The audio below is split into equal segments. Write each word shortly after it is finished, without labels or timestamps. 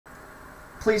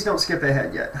Please don't skip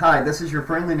ahead yet. Hi, this is your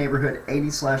friendly neighborhood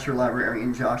 80s slasher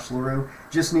librarian, Josh LaRue.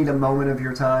 Just need a moment of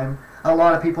your time. A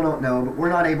lot of people don't know, but we're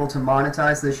not able to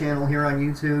monetize the channel here on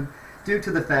YouTube due to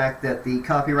the fact that the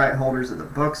copyright holders of the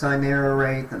books I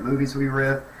narrate, the movies we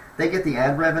riff, they get the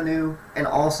ad revenue, and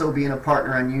also being a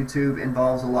partner on YouTube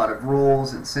involves a lot of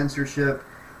rules and censorship,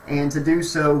 and to do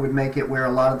so would make it where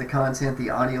a lot of the content, the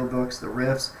audiobooks, the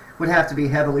riffs, would have to be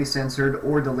heavily censored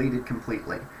or deleted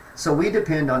completely. So we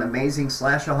depend on amazing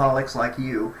slashaholics like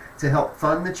you to help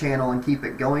fund the channel and keep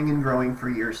it going and growing for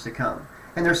years to come.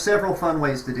 And there's several fun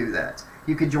ways to do that.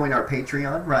 You could join our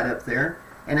Patreon right up there,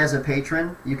 and as a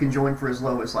patron, you can join for as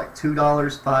low as like $2,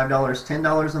 $5,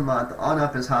 $10 a month, on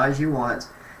up as high as you want,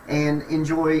 and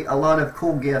enjoy a lot of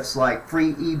cool gifts like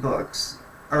free ebooks,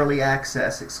 early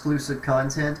access, exclusive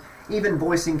content, even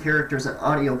voicing characters and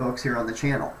audiobooks here on the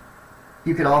channel.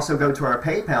 You could also go to our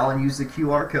PayPal and use the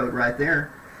QR code right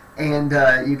there, and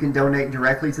you can donate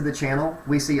directly to the channel.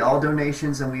 We see all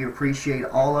donations and we appreciate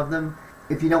all of them.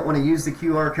 If you don't want to use the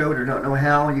QR code or don't know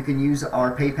how, you can use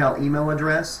our PayPal email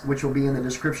address, which will be in the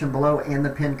description below and the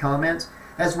pinned comment,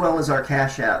 as well as our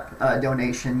Cash App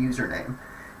donation username.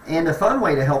 And a fun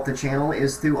way to help the channel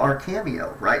is through our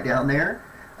Cameo, right down there.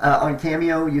 On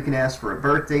Cameo, you can ask for a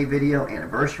birthday video,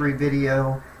 anniversary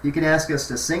video. You can ask us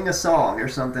to sing a song or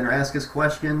something, or ask us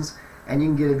questions, and you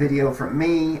can get a video from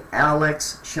me,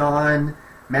 Alex, Sean,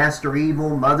 Master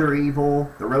Evil, Mother Evil,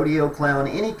 the Rodeo Clown,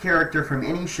 any character from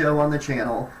any show on the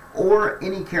channel, or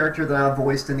any character that I've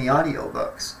voiced in the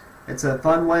audiobooks. It's a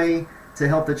fun way to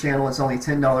help the channel. It's only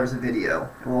 $10 a video,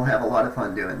 and we'll have a lot of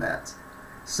fun doing that.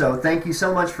 So thank you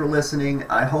so much for listening.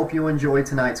 I hope you enjoyed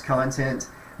tonight's content.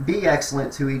 Be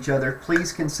excellent to each other.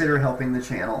 Please consider helping the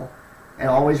channel. And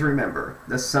always remember,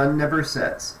 the sun never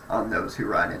sets on those who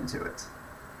ride into it.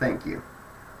 Thank you.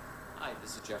 Hi,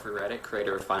 this is Jeffrey Reddick,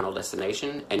 creator of Final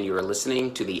Destination, and you are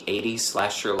listening to the 80s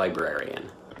Slasher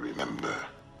Librarian. Remember,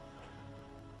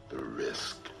 the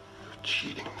risk of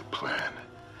cheating the plan,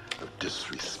 of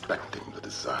disrespecting the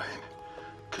design,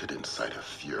 could incite a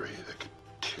fury that could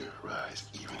terrorize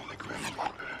even the Grim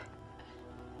Reaper.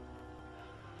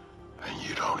 And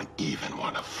you don't even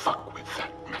want to fuck with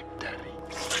that, McDaddy.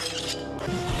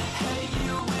 Hey,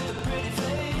 you with the pretty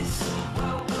face,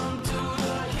 welcome to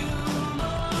the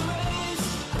human race.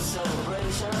 A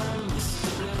celebration, Mr.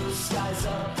 Blue Skies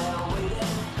up there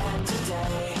waiting, and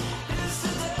today is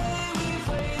the day we've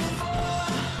waited for.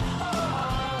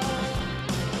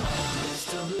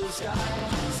 Mr. Blue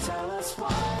Skies, tell us why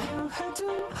you had to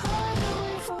hide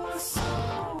away for so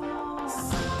long.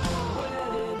 Where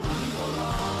did we go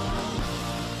wrong?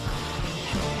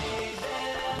 Hey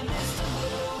there, Mr.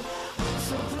 Blue, we're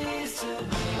so pleased to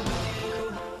be with you.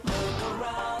 Look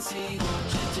around, see what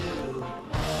you do.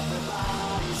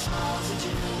 Everybody smiles at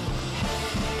you.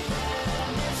 Hey there,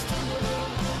 Mr. Blue,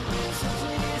 we're so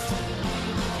pleased to be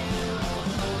with you.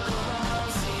 Look around,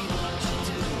 see what you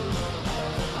do.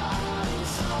 Everybody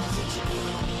smiles at you.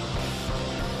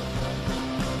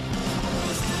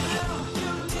 Mr. Blue,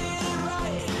 you did it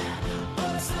right,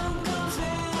 but some comes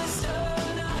Mr.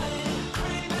 Night.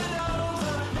 Creep it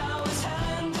over, now his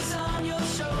hand is on your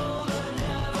shoulder.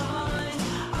 Never mind,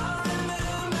 I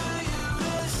remember you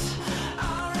this. I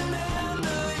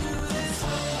remember you this.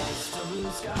 Mr.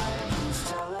 Blue Sky, please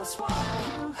tell us why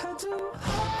you had to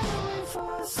hide away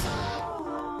for so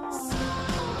long.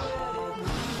 Where did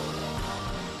we go wrong?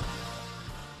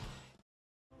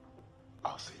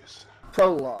 I'll see you soon.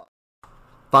 Prologue.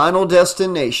 Final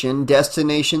Destination,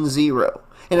 Destination Zero,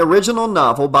 an original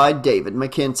novel by David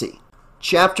McIntee.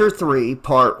 Chapter 3,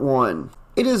 Part 1.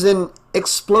 It is in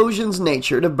explosion's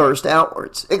nature to burst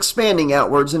outwards, expanding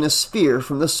outwards in a sphere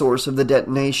from the source of the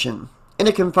detonation. In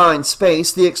a confined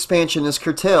space, the expansion is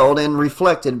curtailed and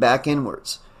reflected back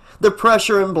inwards. The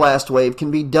pressure and blast wave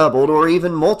can be doubled or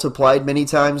even multiplied many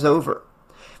times over.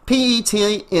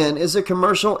 PETN is a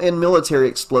commercial and military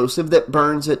explosive that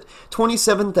burns at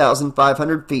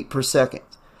 27,500 feet per second.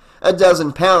 A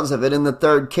dozen pounds of it in the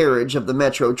third carriage of the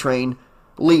metro train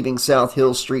leaving South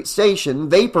Hill Street Station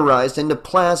vaporized into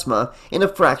plasma in a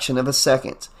fraction of a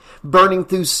second, burning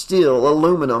through steel,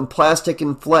 aluminum, plastic,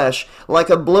 and flesh like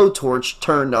a blowtorch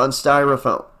turned on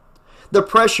styrofoam. The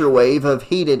pressure wave of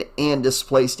heated and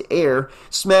displaced air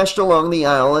smashed along the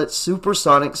aisle at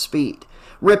supersonic speed,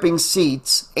 ripping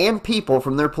seats and people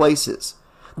from their places.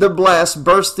 The blast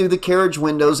burst through the carriage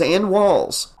windows and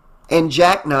walls and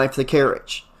jackknifed the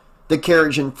carriage. The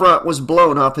carriage in front was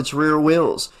blown off its rear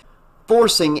wheels,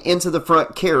 forcing into the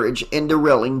front carriage and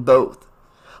derailing both.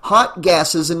 Hot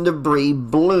gases and debris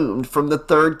bloomed from the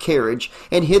third carriage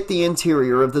and hit the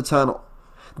interior of the tunnel.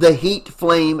 The heat,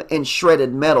 flame, and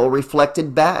shredded metal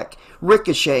reflected back,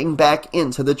 ricocheting back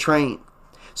into the train.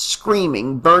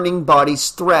 Screaming, burning bodies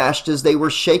thrashed as they were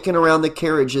shaken around the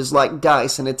carriages like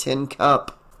dice in a tin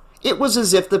cup. It was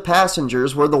as if the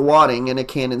passengers were the wadding in a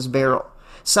cannon's barrel,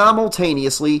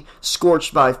 simultaneously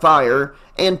scorched by fire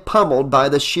and pummeled by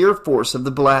the sheer force of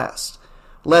the blast.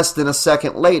 Less than a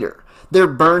second later, their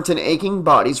burnt and aching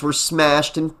bodies were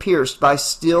smashed and pierced by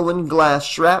steel and glass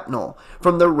shrapnel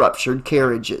from the ruptured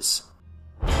carriages.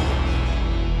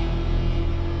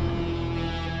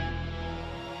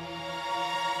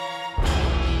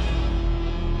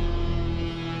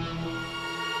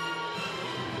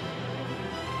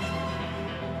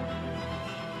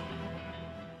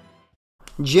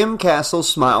 Jim Castle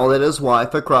smiled at his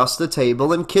wife across the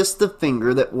table and kissed the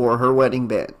finger that wore her wedding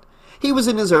band. He was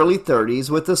in his early 30s,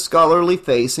 with a scholarly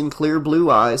face and clear blue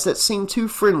eyes that seemed too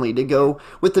friendly to go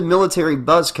with the military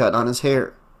buzz cut on his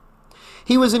hair.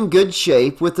 He was in good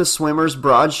shape, with the swimmer's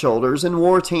broad shoulders, and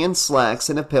wore tan slacks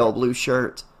and a pale blue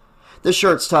shirt. The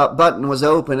shirt's top button was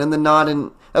open and the knot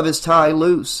of his tie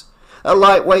loose. A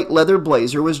lightweight leather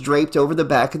blazer was draped over the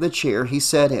back of the chair he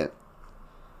sat in.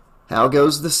 "How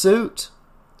goes the suit?"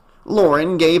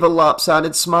 Lauren gave a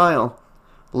lopsided smile.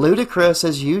 "Ludicrous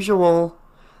as usual.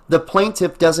 The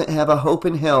plaintiff doesn't have a hope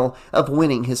in hell of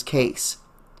winning his case."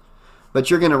 "But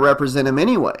you're going to represent him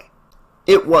anyway."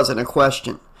 It wasn't a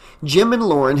question. Jim and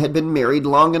Lauren had been married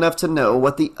long enough to know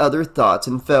what the other thought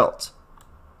and felt.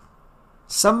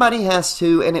 "Somebody has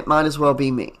to, and it might as well be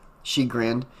me," she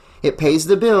grinned. "It pays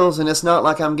the bills, and it's not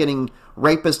like I'm getting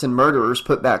rapists and murderers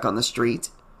put back on the street."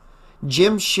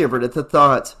 Jim shivered at the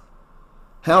thought.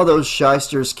 How those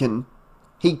shysters can...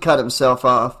 He cut himself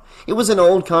off. It was an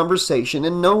old conversation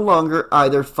and no longer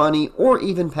either funny or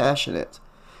even passionate.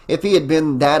 If he had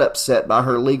been that upset by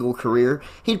her legal career,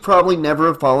 he'd probably never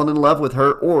have fallen in love with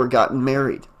her or gotten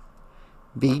married.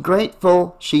 "Be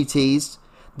grateful," she teased.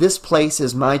 "This place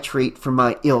is my treat for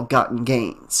my ill-gotten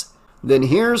gains." "Then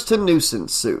here's to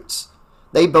nuisance suits."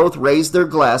 They both raised their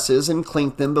glasses and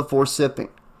clinked them before sipping.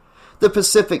 The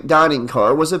Pacific dining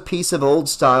car was a piece of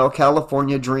old-style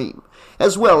California dream,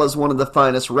 as well as one of the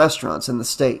finest restaurants in the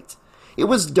state. It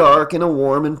was dark in a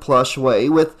warm and plush way,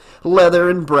 with leather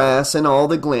and brass and all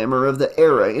the glamour of the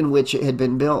era in which it had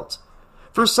been built.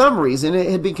 For some reason, it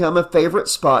had become a favorite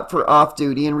spot for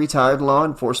off-duty and retired law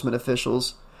enforcement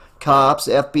officials. Cops,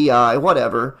 FBI,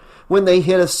 whatever. When they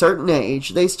hit a certain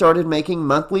age, they started making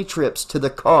monthly trips to the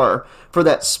car for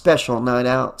that special night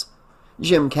out.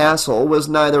 Jim Castle was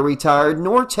neither retired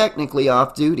nor technically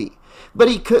off-duty, but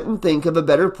he couldn't think of a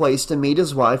better place to meet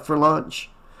his wife for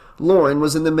lunch. Lauren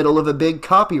was in the middle of a big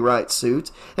copyright suit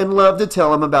and loved to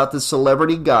tell him about the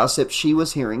celebrity gossip she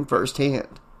was hearing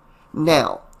firsthand.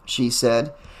 "Now," she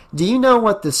said, "do you know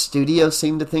what the studio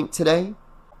seemed to think today?"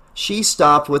 She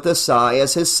stopped with a sigh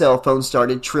as his cell phone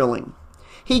started trilling.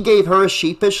 He gave her a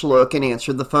sheepish look and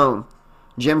answered the phone.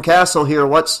 "Jim Castle here,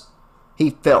 what's—"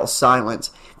 He fell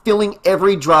silent, feeling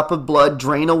every drop of blood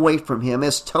drain away from him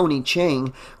as Tony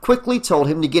Chang quickly told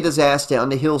him to get his ass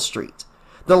down to Hill Street.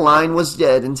 The line was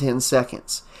dead in 10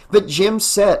 seconds, but Jim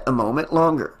sat a moment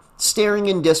longer, staring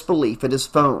in disbelief at his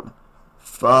phone.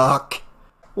 "Fuck."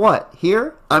 "What,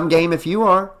 here? I'm game if you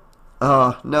are."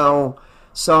 No.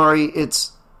 Sorry,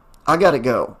 I gotta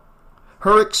go."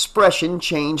 Her expression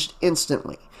changed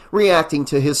instantly, reacting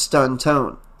to his stunned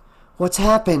tone. "What's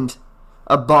happened?"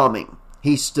 "A bombing."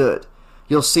 He stood.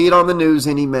 "You'll see it on the news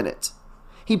any minute."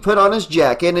 He put on his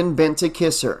jacket and bent to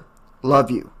kiss her. "Love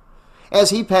you."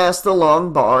 As he passed the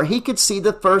long bar, he could see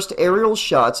the first aerial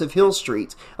shots of Hill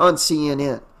Street on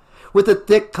CNN, with a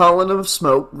thick column of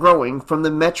smoke growing from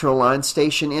the Metro Line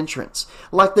station entrance,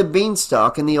 like the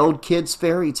beanstalk in the old kid's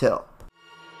fairy tale.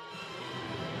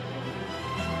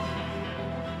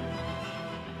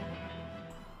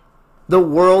 The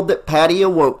world that Patty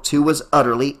awoke to was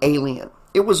utterly alien.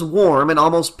 It was warm and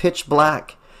almost pitch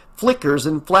black. Flickers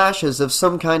and flashes of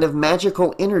some kind of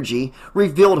magical energy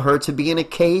revealed her to be in a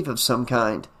cave of some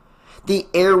kind. The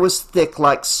air was thick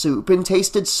like soup and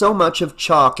tasted so much of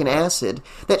chalk and acid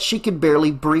that she could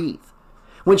barely breathe.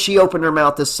 When she opened her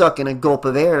mouth to suck in a gulp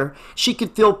of air, she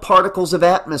could feel particles of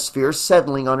atmosphere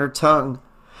settling on her tongue.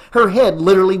 Her head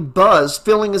literally buzzed,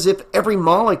 feeling as if every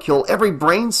molecule, every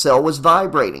brain cell was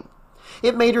vibrating.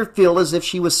 It made her feel as if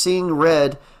she was seeing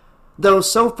red, though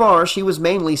so far she was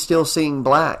mainly still seeing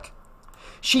black.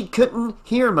 She couldn't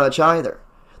hear much either.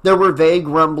 There were vague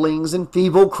rumblings and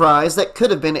feeble cries that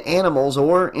could have been animals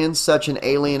or, in such an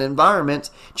alien environment,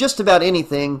 just about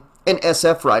anything an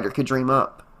SF writer could dream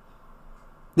up.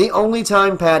 The only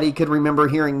time Patty could remember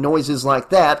hearing noises like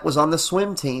that was on the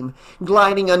swim team,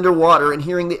 gliding underwater and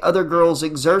hearing the other girls'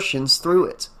 exertions through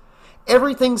it.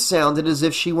 Everything sounded as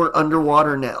if she were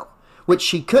underwater now, which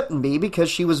she couldn't be because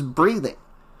she was breathing.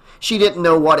 She didn't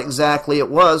know what exactly it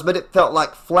was, but it felt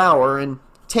like flour and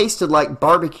tasted like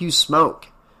barbecue smoke.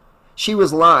 She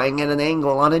was lying at an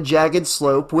angle on a jagged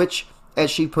slope, which, as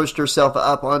she pushed herself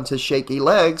up onto shaky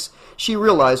legs, she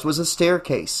realized was a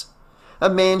staircase. A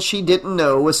man she didn't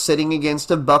know was sitting against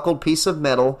a buckled piece of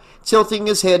metal, tilting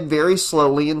his head very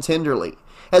slowly and tenderly,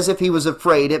 as if he was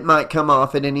afraid it might come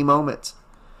off at any moment.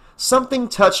 Something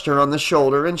touched her on the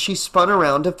shoulder, and she spun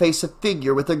around to face a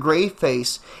figure with a gray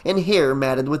face and hair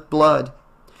matted with blood.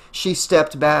 She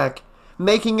stepped back,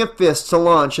 making a fist to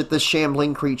launch at the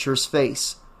shambling creature's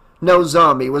face. No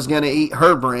zombie was going to eat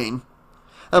her brain.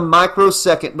 A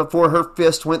microsecond before her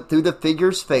fist went through the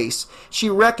figure's face, she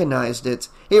recognized it.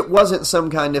 It wasn't some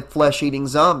kind of flesh-eating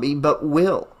zombie, but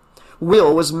Will.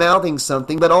 Will was mouthing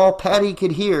something, but all Patty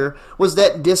could hear was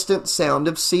that distant sound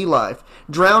of sea life,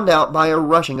 drowned out by a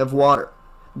rushing of water.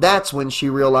 That's when she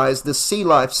realized the sea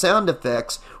life sound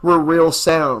effects were real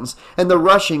sounds, and the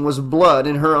rushing was blood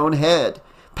in her own head,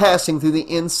 passing through the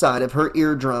inside of her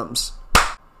eardrums.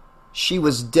 She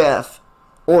was deaf,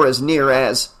 or as near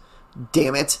as...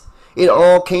 Damn it! It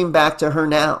all came back to her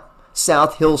now.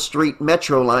 South Hill Street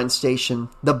Metro Line station.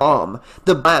 The bomb.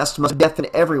 The blast must deafen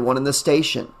everyone in the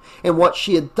station. And what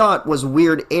she had thought was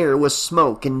weird air was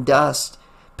smoke and dust.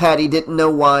 Patty didn't know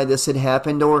why this had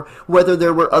happened, or whether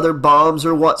there were other bombs,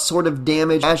 or what sort of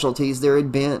damage casualties there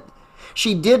had been.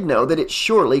 She did know that it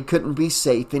surely couldn't be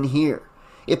safe in here.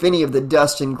 If any of the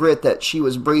dust and grit that she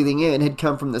was breathing in had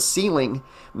come from the ceiling,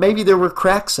 maybe there were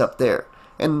cracks up there,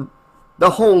 and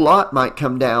the whole lot might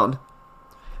come down.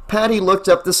 Patty looked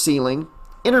up the ceiling,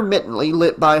 intermittently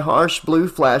lit by harsh blue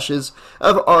flashes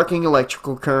of arcing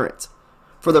electrical current.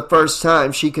 For the first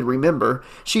time she could remember,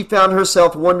 she found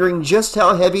herself wondering just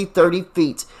how heavy 30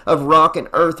 feet of rock and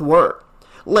earth were,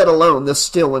 let alone the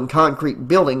steel and concrete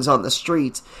buildings on the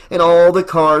street and all the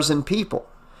cars and people.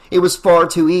 It was far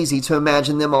too easy to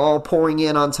imagine them all pouring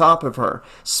in on top of her,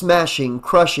 smashing,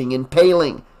 crushing,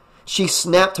 impaling. She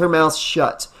snapped her mouth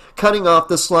shut, cutting off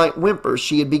the slight whimpers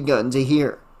she had begun to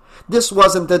hear. This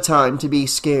wasn't the time to be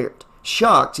scared.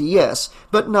 Shocked, yes,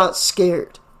 but not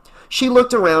scared. She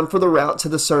looked around for the route to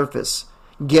the surface.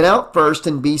 Get out first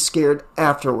and be scared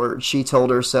afterward, she told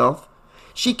herself.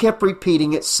 She kept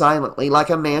repeating it silently like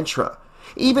a mantra,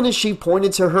 even as she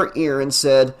pointed to her ear and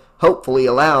said, hopefully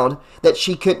aloud, that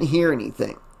she couldn't hear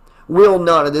anything. Will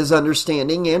nodded his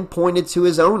understanding and pointed to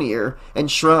his own ear and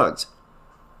shrugged.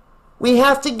 "We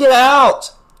have to get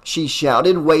out!" she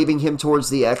shouted, waving him towards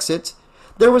the exit.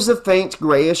 There was a faint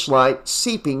grayish light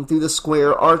seeping through the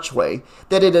square archway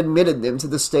that had admitted them to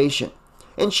the station,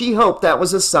 and she hoped that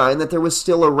was a sign that there was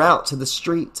still a route to the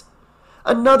street.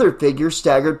 Another figure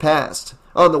staggered past,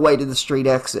 on the way to the street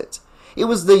exit. It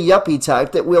was the yuppie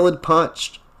type that Will had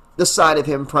punched. The sight of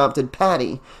him prompted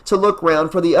Patty to look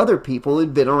round for the other people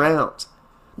who'd been around.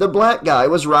 The black guy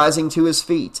was rising to his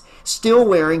feet, still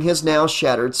wearing his now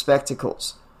shattered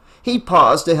spectacles. He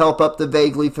paused to help up the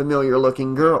vaguely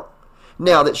familiar-looking girl.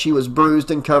 Now that she was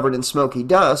bruised and covered in smoky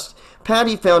dust,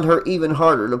 Patty found her even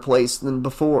harder to place than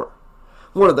before.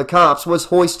 One of the cops was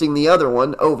hoisting the other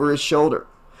one over his shoulder.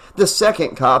 The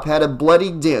second cop had a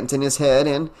bloody dent in his head,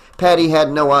 and Patty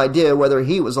had no idea whether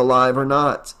he was alive or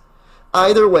not.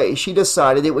 Either way, she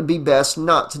decided it would be best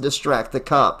not to distract the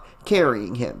cop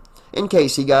carrying him, in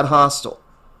case he got hostile.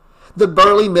 The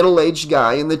burly middle-aged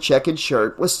guy in the checkered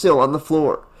shirt was still on the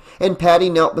floor, and Patty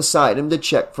knelt beside him to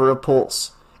check for a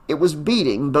pulse. It was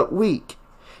beating, but weak.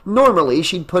 Normally,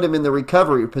 she'd put him in the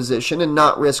recovery position and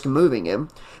not risk moving him,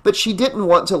 but she didn't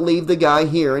want to leave the guy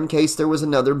here in case there was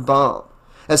another bomb,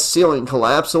 a ceiling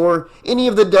collapse, or any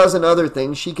of the dozen other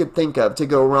things she could think of to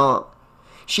go wrong.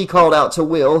 She called out to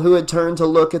Will, who had turned to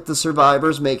look at the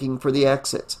survivors making for the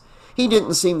exit. He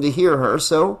didn't seem to hear her,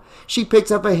 so she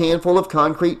picked up a handful of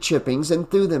concrete chippings and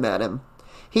threw them at him.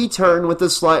 He turned with a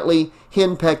slightly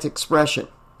henpecked expression.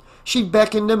 She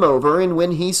beckoned him over, and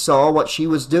when he saw what she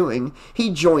was doing,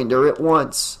 he joined her at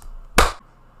once.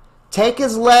 "Take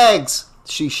his legs!"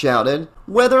 she shouted.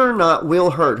 Whether or not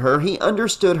Will heard her, he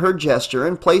understood her gesture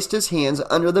and placed his hands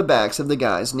under the backs of the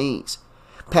guy's knees.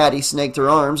 Patty snaked her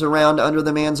arms around under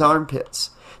the man's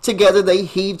armpits. Together they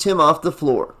heaved him off the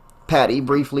floor. Patty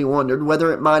briefly wondered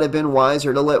whether it might have been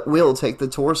wiser to let Will take the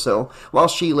torso while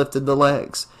she lifted the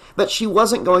legs. But she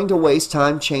wasn't going to waste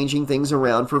time changing things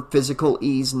around for physical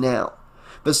ease now.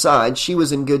 Besides, she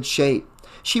was in good shape.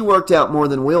 She worked out more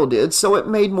than Will did, so it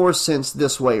made more sense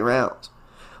this way round.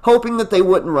 Hoping that they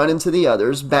wouldn't run into the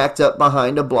others, backed up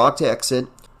behind a blocked exit,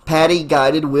 Patty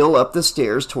guided Will up the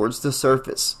stairs towards the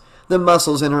surface, the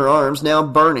muscles in her arms now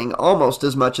burning almost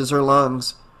as much as her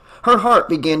lungs. Her heart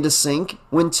began to sink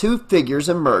when two figures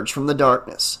emerged from the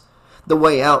darkness. The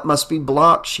way out must be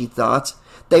blocked, she thought.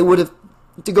 They would have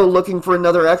to go looking for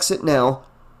another exit now.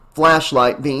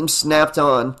 Flashlight beams snapped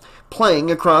on, playing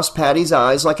across Patty's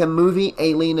eyes like a movie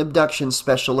alien abduction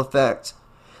special effect.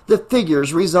 The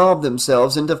figures resolved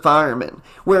themselves into firemen,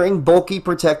 wearing bulky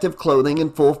protective clothing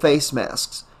and full face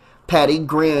masks. Patty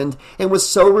grinned and was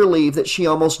so relieved that she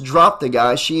almost dropped the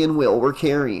guy she and Will were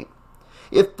carrying.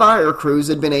 If fire crews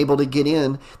had been able to get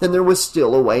in, then there was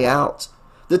still a way out.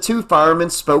 The two firemen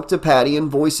spoke to Patty in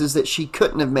voices that she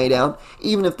couldn't have made out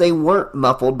even if they weren't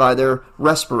muffled by their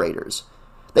respirators.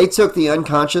 They took the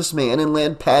unconscious man and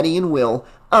led Patty and Will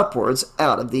upwards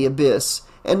out of the abyss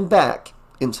and back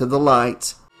into the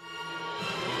light.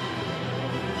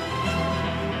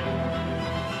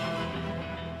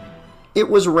 It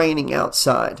was raining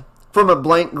outside. From a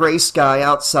blank gray sky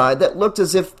outside that looked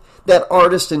as if that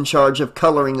artist in charge of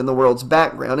coloring in the world's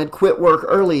background had quit work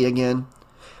early again.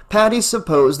 Patty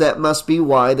supposed that must be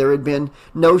why there had been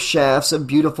no shafts of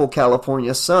beautiful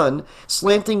California sun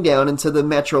slanting down into the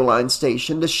Metro line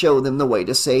station to show them the way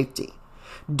to safety.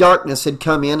 Darkness had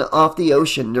come in off the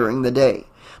ocean during the day,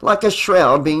 like a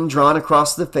shroud being drawn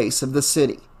across the face of the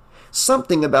city.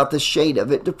 Something about the shade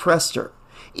of it depressed her,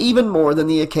 even more than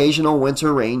the occasional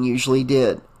winter rain usually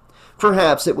did.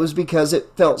 Perhaps it was because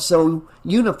it felt so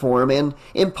uniform and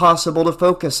impossible to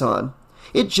focus on.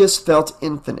 It just felt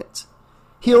infinite.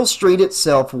 Hill Street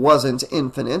itself wasn't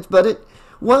infinite, but it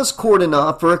was cordoned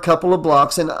off for a couple of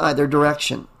blocks in either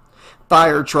direction.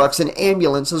 Fire trucks and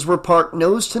ambulances were parked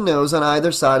nose to nose on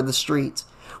either side of the street,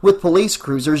 with police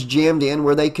cruisers jammed in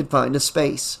where they could find a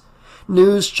space.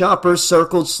 News choppers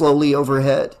circled slowly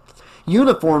overhead.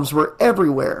 Uniforms were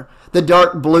everywhere, the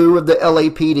dark blue of the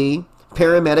LAPD,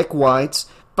 paramedic whites,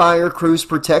 fire crews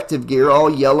protective gear all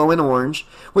yellow and orange,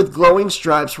 with glowing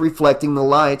stripes reflecting the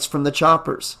lights from the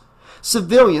choppers.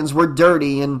 Civilians were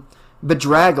dirty and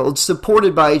bedraggled,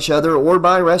 supported by each other or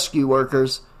by rescue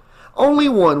workers. Only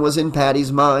one was in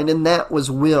Patty's mind, and that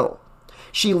was Will.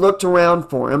 She looked around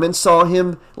for him and saw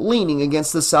him leaning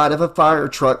against the side of a fire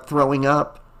truck throwing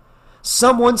up.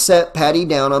 Someone set Patty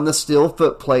down on the steel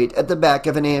footplate at the back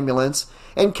of an ambulance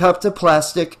and cupped a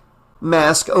plastic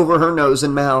mask over her nose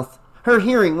and mouth. Her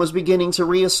hearing was beginning to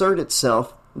reassert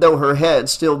itself, though her head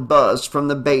still buzzed from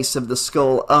the base of the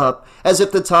skull up, as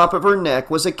if the top of her neck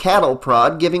was a cattle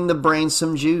prod giving the brain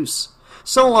some juice.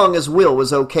 So long as Will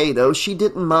was okay, though, she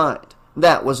didn't mind.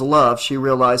 That was love, she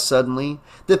realized suddenly,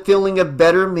 the feeling of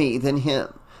better me than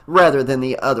him, rather than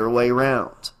the other way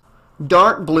round.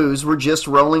 Dark blues were just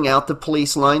rolling out the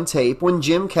police line tape when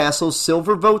Jim Castle's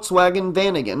silver Volkswagen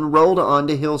Vanagon rolled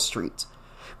onto Hill Street.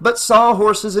 But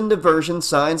sawhorses and diversion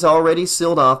signs already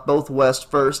sealed off both West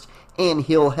First and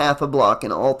Hill half a block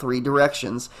in all three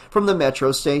directions from the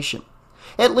metro station.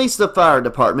 At least the fire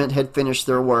department had finished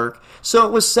their work, so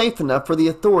it was safe enough for the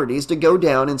authorities to go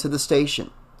down into the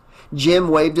station. Jim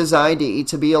waved his ID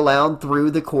to be allowed through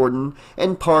the cordon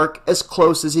and park as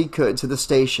close as he could to the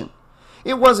station.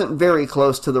 It wasn't very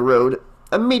close to the road.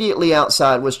 Immediately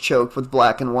outside was choked with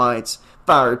black and whites,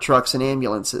 fire trucks and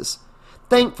ambulances.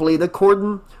 Thankfully, the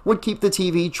cordon would keep the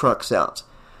TV trucks out.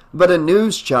 But a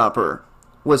news chopper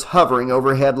was hovering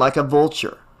overhead like a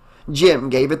vulture. Jim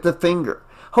gave it the finger,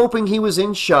 hoping he was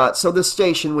in shot so the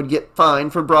station would get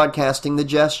fined for broadcasting the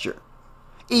gesture.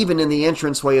 Even in the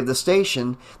entranceway of the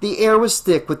station, the air was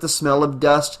thick with the smell of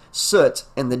dust, soot,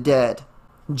 and the dead.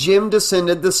 Jim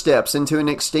descended the steps into an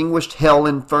extinguished hell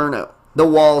inferno. The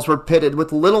walls were pitted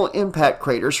with little impact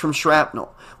craters from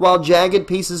shrapnel, while jagged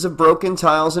pieces of broken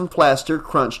tiles and plaster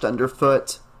crunched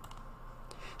underfoot.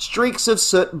 Streaks of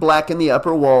soot blackened the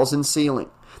upper walls and ceiling.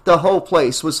 The whole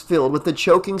place was filled with the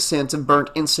choking scent of burnt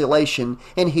insulation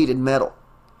and heated metal.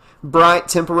 Bright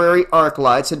temporary arc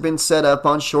lights had been set up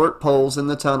on short poles in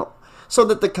the tunnel, so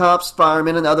that the cops,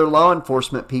 firemen, and other law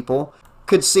enforcement people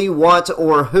could see what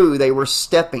or who they were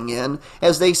stepping in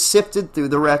as they sifted through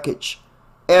the wreckage.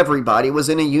 Everybody was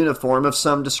in a uniform of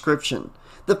some description.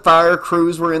 The fire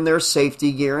crews were in their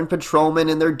safety gear and patrolmen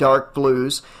in their dark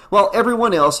blues, while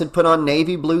everyone else had put on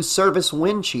navy blue service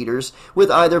wind cheaters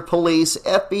with either police,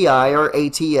 FBI, or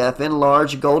ATF in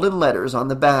large golden letters on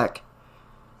the back.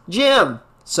 "Jim!"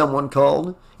 someone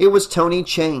called. It was Tony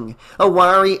Chang, a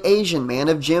wiry Asian man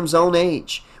of Jim's own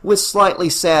age, with slightly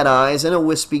sad eyes and a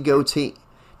wispy goatee.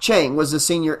 Chang was the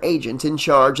senior agent in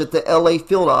charge at the LA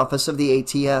field office of the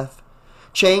ATF.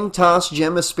 Chang tossed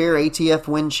Jim a spare ATF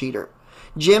wind cheater.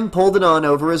 Jim pulled it on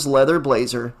over his leather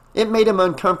blazer. It made him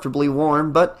uncomfortably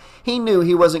warm, but he knew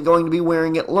he wasn't going to be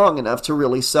wearing it long enough to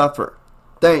really suffer.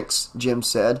 "Thanks," Jim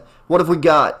said. "What have we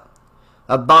got?"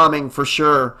 "A bombing for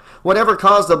sure. Whatever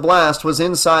caused the blast was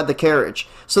inside the carriage,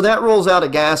 so that rules out a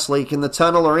gas leak in the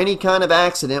tunnel or any kind of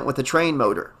accident with the train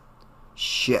motor."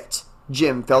 "Shit."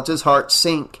 Jim felt his heart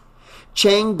sink.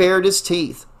 Chang bared his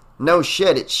teeth. "No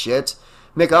shit, it's shit.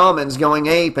 McAlmon's going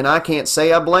ape, and I can't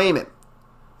say I blame him."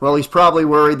 "Well, he's probably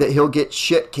worried that he'll get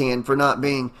shit canned for not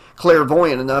being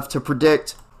clairvoyant enough to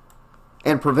predict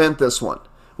and prevent this one.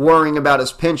 Worrying about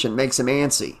his pension makes him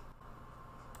antsy."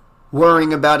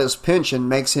 "Worrying about his pension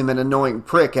makes him an annoying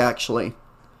prick, actually."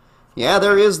 "Yeah,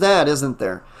 there is that, isn't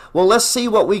there? Well, let's see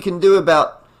what we can do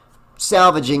about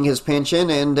salvaging his pension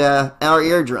and our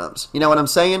eardrums. You know what I'm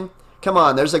saying? Come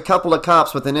on, there's a couple of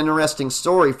cops with an interesting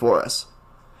story for us."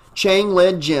 Chang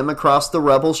led Jim across the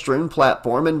rubble-strewn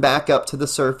platform and back up to the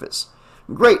surface.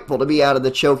 Grateful to be out of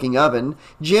the choking oven,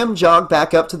 Jim jogged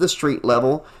back up to the street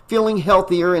level, feeling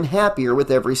healthier and happier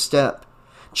with every step.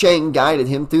 Chang guided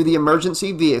him through the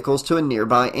emergency vehicles to a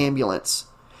nearby ambulance.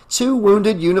 2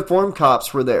 wounded uniformed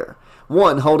cops were there,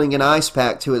 one holding an ice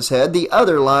pack to his head, the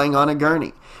other lying on a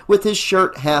gurney, with his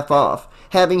shirt half off,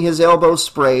 having his elbows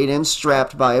sprayed and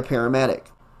strapped by a paramedic.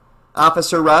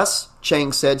 "Officer Russ,"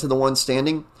 Chang said to the one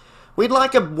standing, "we'd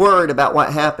like a word about what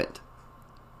happened."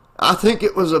 "I think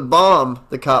it was a bomb,"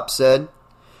 the cop said.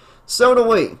 "So do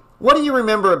we. What do you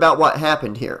remember about what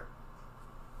happened here?"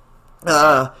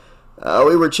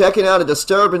 We were checking out a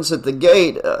disturbance at the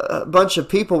gate. A bunch of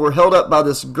people were held up by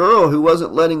this girl who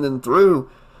wasn't letting them through.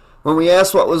 When we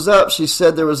asked what was up, she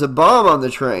said there was a bomb on the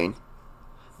train."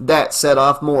 That set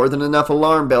off more than enough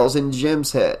alarm bells in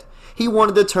Jim's head. He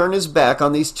wanted to turn his back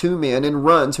on these 2 men and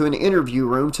run to an interview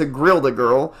room to grill the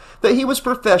girl, but he was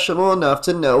professional enough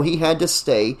to know he had to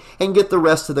stay and get the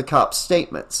rest of the cops'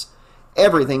 statements.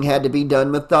 Everything had to be done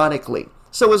methodically,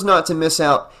 so as not to miss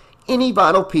out any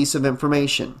vital piece of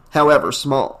information, however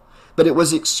small. But it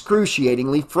was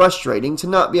excruciatingly frustrating to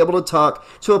not be able to talk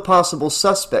to a possible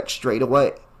suspect straight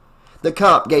away. The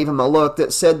cop gave him a look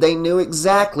that said they knew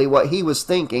exactly what he was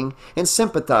thinking and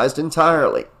sympathized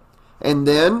entirely. And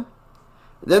then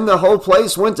the whole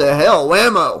place went to hell,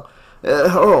 whammo.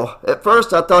 At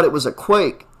first I thought it was a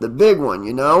quake, the big one,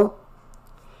 you know.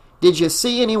 "Did you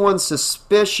see anyone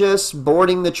suspicious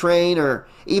boarding the train or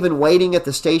even waiting at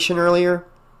the station earlier?"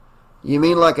 "You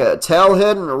mean like a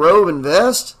towelhead and a roving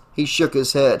vest?" He shook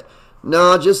his head.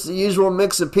 "No, just the usual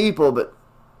mix of people, but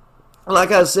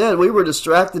like I said, we were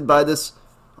distracted by this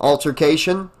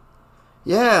altercation."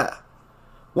 "Yeah.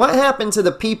 What happened to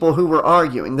the people who were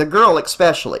arguing, the girl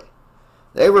especially?"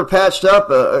 "They were patched up.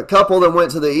 A couple of them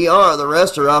went to the ER. The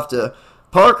rest are off to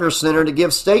Parker Center to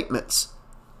give statements."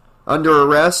 "Under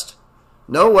arrest?"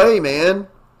 "No way, man."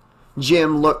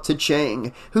 Jim looked to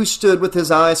Chang, who stood with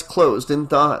his eyes closed in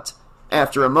thought.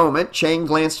 After a moment, Chang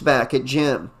glanced back at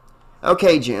Jim.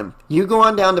 "Okay, Jim, you go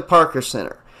on down to Parker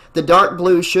Center. The dark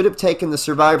blue should have taken the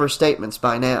survivor statements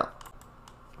by now.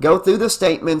 Go through the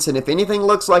statements, and if anything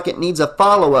looks like it needs a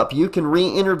follow-up, you can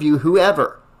re-interview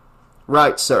whoever."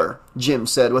 "Right, sir," Jim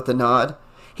said with a nod.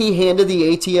 He handed the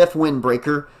ATF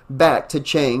windbreaker back to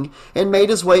Chang and made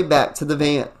his way back to the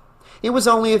van. It was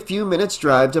only a few minutes'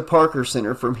 drive to Parker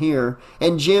Center from here,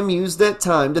 and Jim used that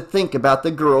time to think about the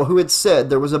girl who had said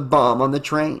there was a bomb on the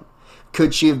train.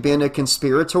 Could she have been a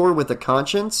conspirator with a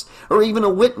conscience, or even a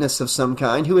witness of some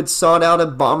kind who had sought out a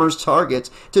bomber's target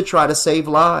to try to save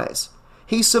lives?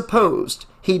 He supposed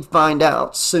he'd find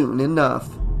out soon enough.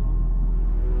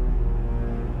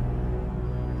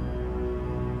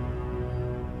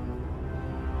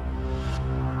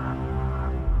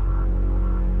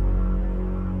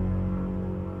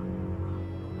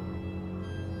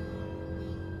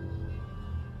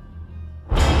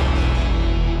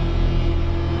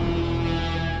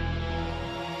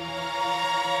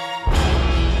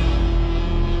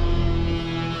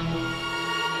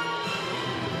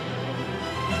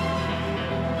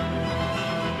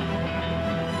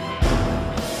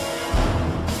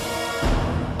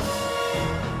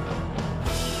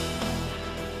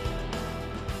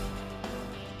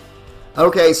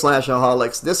 Okay,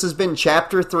 Slashaholics, this has been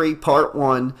Chapter 3, Part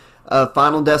 1 of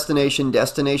Final Destination,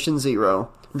 Destination Zero.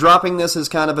 Dropping this as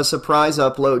kind of a surprise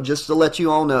upload, just to let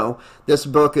you all know, this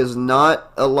book is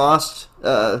not a lost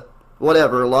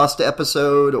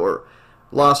episode or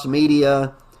lost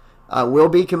media. I will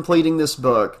be completing this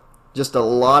book. Just a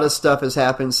lot of stuff has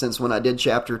happened since when I did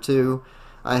Chapter 2.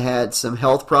 I had some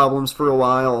health problems for a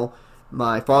while.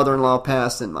 My father-in-law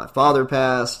passed and my father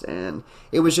passed, and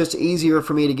it was just easier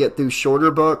for me to get through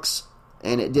shorter books.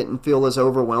 and it didn't feel as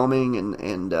overwhelming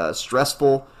and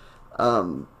stressful.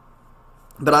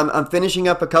 But I'm finishing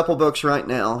up a couple books right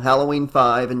now, Halloween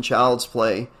 5 and Child's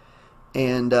Play,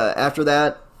 and after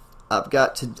that, I've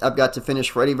got to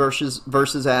finish Freddy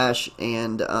versus Ash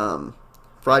and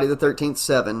Friday the 13th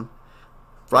 7.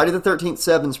 Friday the 13th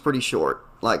 7 is pretty short,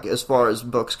 like as far as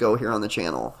books go here on the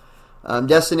channel.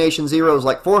 Destination Zero is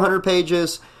like 400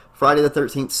 pages. Friday the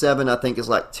 13th 7 I think is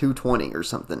like 220 or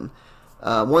something.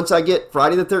 Once I get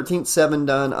Friday the 13th 7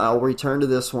 done, I'll return to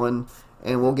this one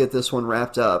and we'll get this one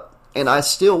wrapped up. And I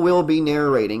still will be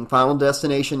narrating Final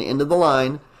Destination End of the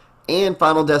Line and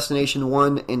Final Destination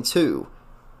 1 and 2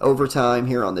 over time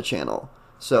here on the channel.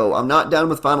 So I'm not done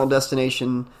with Final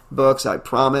Destination books, I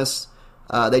promise.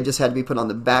 They just had to be put on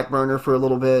the back burner for a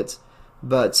little bit.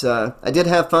 But I did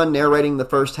have fun narrating the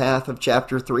first half of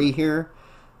Chapter 3 here.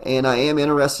 And I am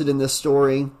interested in this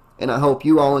story. And I hope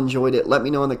you all enjoyed it. Let me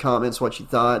know in the comments what you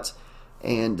thought.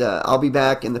 And I'll be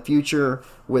back in the future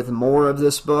with more of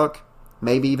this book.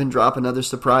 Maybe even drop another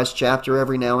surprise chapter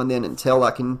every now and then until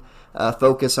I can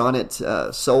focus on it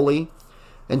solely.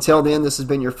 Until then, this has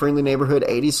been your friendly neighborhood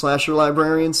 80s slasher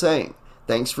librarian saying,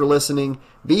 thanks for listening,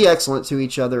 be excellent to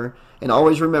each other, and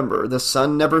always remember, the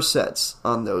sun never sets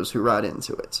on those who ride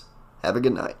into it. Have a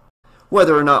good night.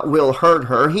 Whether or not Will heard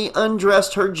her, he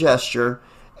undressed her gesture,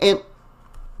 and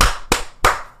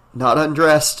not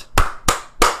undressed.